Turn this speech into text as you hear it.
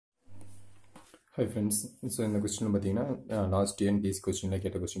Hi friends, so in the question last Tnpsc question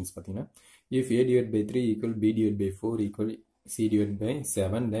questions if a divided by 3 equal b divided by 4 equal c divided by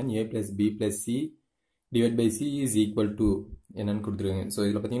 7 then a plus b plus c divided by c is equal to என்னன்னு கொடுத்துருங்க. So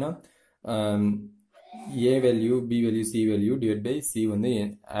இதில் பார்த்தீங்கன்னா a value b value c value divided by c வந்து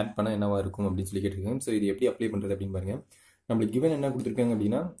add பண்ணால் என்னவா இருக்கும் அப்படின்னு சொல்லி கேட்டிருக்காங்க. ஸோ இது எப்படி அப்ளை பண்ணுறது அப்படின்னு பாருங்க. நம்மளுக்கு given என்ன கொடுத்துருக்காங்க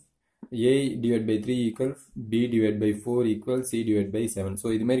அப்படின்னா a divided by 3 equal b divided by 4 equal c divided by 7. So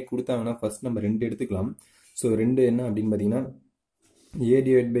இது மாதிரி கொடுத்தாங்கன்னா ஃபர்ஸ்ட் நம்ம ரெண்டு எடுத்துக்கலாம். ஸோ ரெண்டு என்ன அப்படின்னு பார்த்தீங்கன்னா a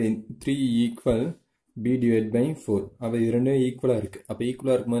divided by 3 equal b divided by 4. அப்போ இது ரெண்டும் ஈக்குவலாக இருக்குது. அப்போ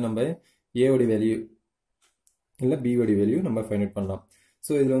ஈக்குவலாக இருக்கும்போது நம்ம a ஓட வேல்யூ இல்லை b ஓட வேல்யூ நம்ம ஃபைண்ட் அவுட் பண்ணலாம்.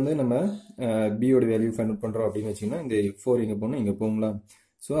 ஸோ இதில் வந்து நம்ம b ஓட வேல்யூ ஃபைண்ட் அவுட் பண்ணுறோம் அப்படின்னு வச்சிங்கன்னா இந்த 4 இங்கே போகணும், இங்கே போங்களா.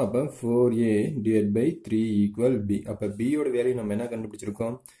 ஸோ அப்போ 4a divided by 3 equal b. அப்போ b ஓட வேல்யூ நம்ம என்ன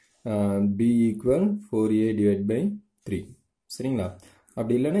கண்டுபிடிச்சிருக்கோம், b equal 4a divided by 3. சரிங்களா.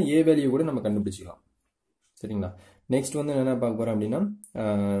 அப்படி இல்லைன்னா a வேல்யூ கூட நம்ம கண்டுபிடிச்சிக்கலாம். சரிங்களா. நெக்ஸ்ட் வந்து என்ன பார்க்க போகிறோம் அப்படின்னா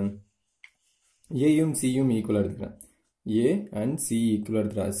ஏயும் சியும் ஈக்குவலாக எடுத்துக்கலாம். a and c ஈக்குவலாக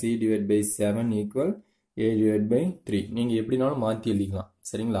எடுத்துக்கலாம். c divided by 7 equal a divided by 3. நீங்கள் எப்படினாலும் மாற்றி எழுதிக்கலாம்.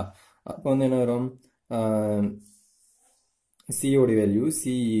 சரிங்களா. அப்போ வந்து என்ன வரும், c ஓட வேல்யூ c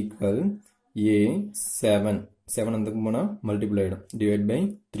equal a 7 அந்த போனால் மல்டிபிள் ஆகிடும் டிவைட் பை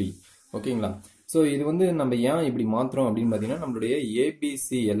 3. ஓகேங்களா. ஸோ இது வந்து நம்ம ஏன் இப்படி மாற்றுறோம் அப்படின்னு பார்த்தீங்கன்னா நம்மளுடைய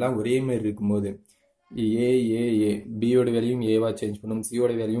ஏபிசி எல்லாம் ஒரே மாதிரி இருக்கும்போது பியோட வேல்யூயும் ஏவா சேஞ்ச் பண்ணும்,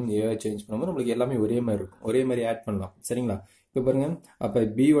 சியோட வேல்யூயும் ஏவா சேஞ்ச் பண்ணும்போது நம்மளுக்கு எல்லாமே ஒரே மாதிரி இருக்கும், ஒரே மாதிரி ஆட் பண்ணலாம். சரிங்களா. இப்போ பாருங்க, அப்போ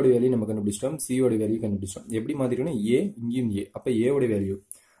பியோட வேல்யூ நம்ம கண்டுபிடிச்சிட்டோம், சியோட வேல்யூ கண்டுபிடிச்சிட்டோம். எப்படி மாற்றிட்டோம்னா ஏ இங்கேயும் ஏ, அப்போ ஏவோட வேல்யூ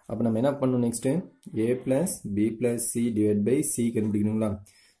அப்போ நம்ம என்ன பண்ணணும் next a plus b plus c divided by c கண்டுபிடிக்கணுங்களா.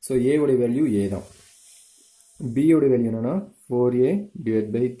 So ஏவோட வேல்யூ ஏ தான், பியோட வேல்யூ என்னன்னா 4a divided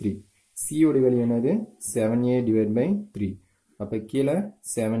by 3, சியோட வேல்யூ என்னது 7a divided by 3. அப்போ கீழே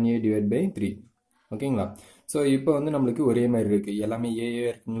 7a divided by 3. ஓகேங்களா. ஸோ இப்போ வந்து நம்மளுக்கு ஒரே மாதிரி இருக்குது, எல்லாமே ஏஏ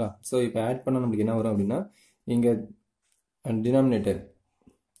இருக்குங்களா. ஸோ இப்போ ஆட் பண்ணால் நம்மளுக்கு என்ன வரும் அப்படின்னா இங்கே டினாமினேட்டர்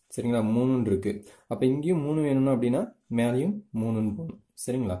சரிங்களா 3 இருக்குது. அப்போ இங்கேயும் 3 வேணும்னா அப்படின்னா மேலேயும் 3ன்னு போகணும்.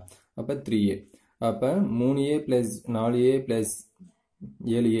 சரிங்களா. அப்போ 3a. அப்போ 3a plus 4a plus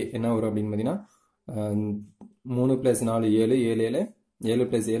 7a என்ன வரும் அப்படின்னு பார்த்தீங்கன்னா 3 + 4 7, 7 7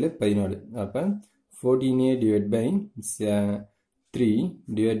 + 7 14. அப்போ 14a divided by 3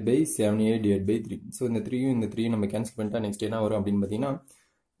 divided by 7a divided by 3. So இந்த 3யும் இந்த 3யும் நம்ம கேன்சல் பண்ணிட்டா நெக்ஸ்ட் என்ன வரும் அப்படின்னு பார்த்தீங்கன்னா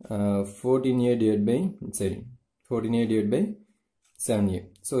 14a divided by 7a.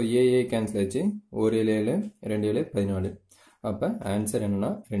 So AA cancel ஆச்சு, ஒரு 7 2 7 14. அப்போ ஆன்சர்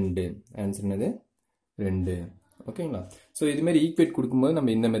என்னன்னா 2. ஆன்சர் என்னது 2. ஓகேங்களா. ஸோ இதுமாரி ஈக்குவேட் கொடுக்கும்போது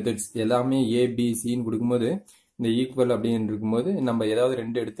நம்ம இந்த மெத்தட்ஸ் எல்லாமே ஏபிசின்னு கொடுக்கும்போது இந்த ஈக்குவல் அப்படின்னு இருக்கும்போது நம்ம ஏதாவது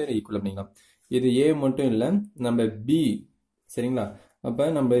ரெண்டு எடுத்து ஈக்குவல் பண்ணிக்கலாம். இது ஏ மட்டும் இல்லை, நம்ம பி சரிங்களா. அப்போ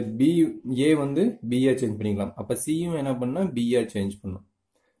நம்ம ஏ வந்து பிஆர் சேஞ்ச் பண்ணிக்கலாம். அப்போ சியும் என்ன பண்ணால் பிஆர் சேஞ்ச் பண்ணணும்.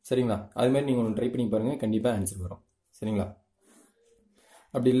 சரிங்களா. அது மாதிரி நீங்கள் ஒன்று ட்ரை பண்ணி பாருங்கள், கண்டிப்பாக ஆன்சர் வரும். சரிங்களா.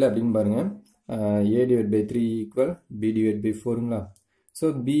 அப்படி இல்லை அப்படின்னு பாருங்கள், a divided by 3 equal b divided by 4ங்களா. So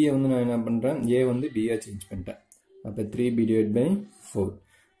பியை வந்து நான் என்ன பண்ணுறேன், ஏ வந்து பிஆர் சேஞ்ச் பண்ணிட்டேன். அப்போ 3b divided by 4.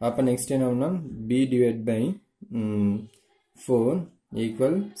 அப்போ நெக்ஸ்ட் என்ன ஆகும்னா b divided by 4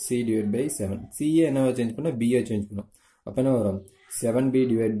 equal c divided by 7. CA என்னவா சேஞ்ச் பண்ணால் பிஆர் சேஞ்ச் பண்ணும். அப்போ என்ன வரும் 7b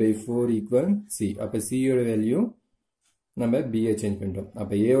divided by 4 equal c. அப்போ சியோட வேல்யூ நம்ம பிஆர் சேஞ்ச் பண்ணிட்டோம்.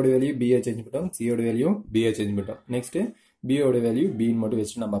 அப்போ ஏவோட வேல்யூ பிஆர் சேஞ்ச் பண்ணிட்டோம், சியோட வேல்யூ பிஆர் சேஞ்ச் பண்ணிட்டோம். நெக்ஸ்ட்டு பியோட வேல்யூ பின்னு மட்டும்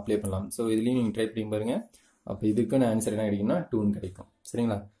வச்சு நம்ம அப்ளை பண்ணலாம். ஸோ இதுலேயும் நீங்கள் ட்ரை பண்ணி பாருங்க. அப்போ இதுக்குன்னு ஆன்சர் என்ன கிடைக்குன்னா 2ன்னு கிடைக்கும்.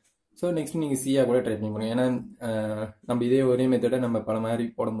 சரிங்களா. ஸோ நெக்ஸ்ட் நீங்கள் சியாக கூட ட்ரை பண்ணி பாருங்க. ஏன்னா நம்ம இதே ஒரே மெத்தடை நம்ம பல மாதிரி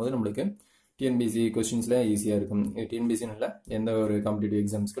போடும்போது நம்மளுக்கு டிஎன்பிசி கொஸ்டின்ஸில் ஈஸியாக இருக்கும். டிஎன்பிசின்னு இல்லை, எந்த ஒரு காம்படிட்டிவ்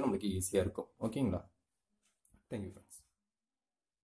எக்ஸாம்ஸ்க்கும் நம்மளுக்கு ஈஸியாக இருக்கும். ஓகேங்களா. தேங்க்யூ.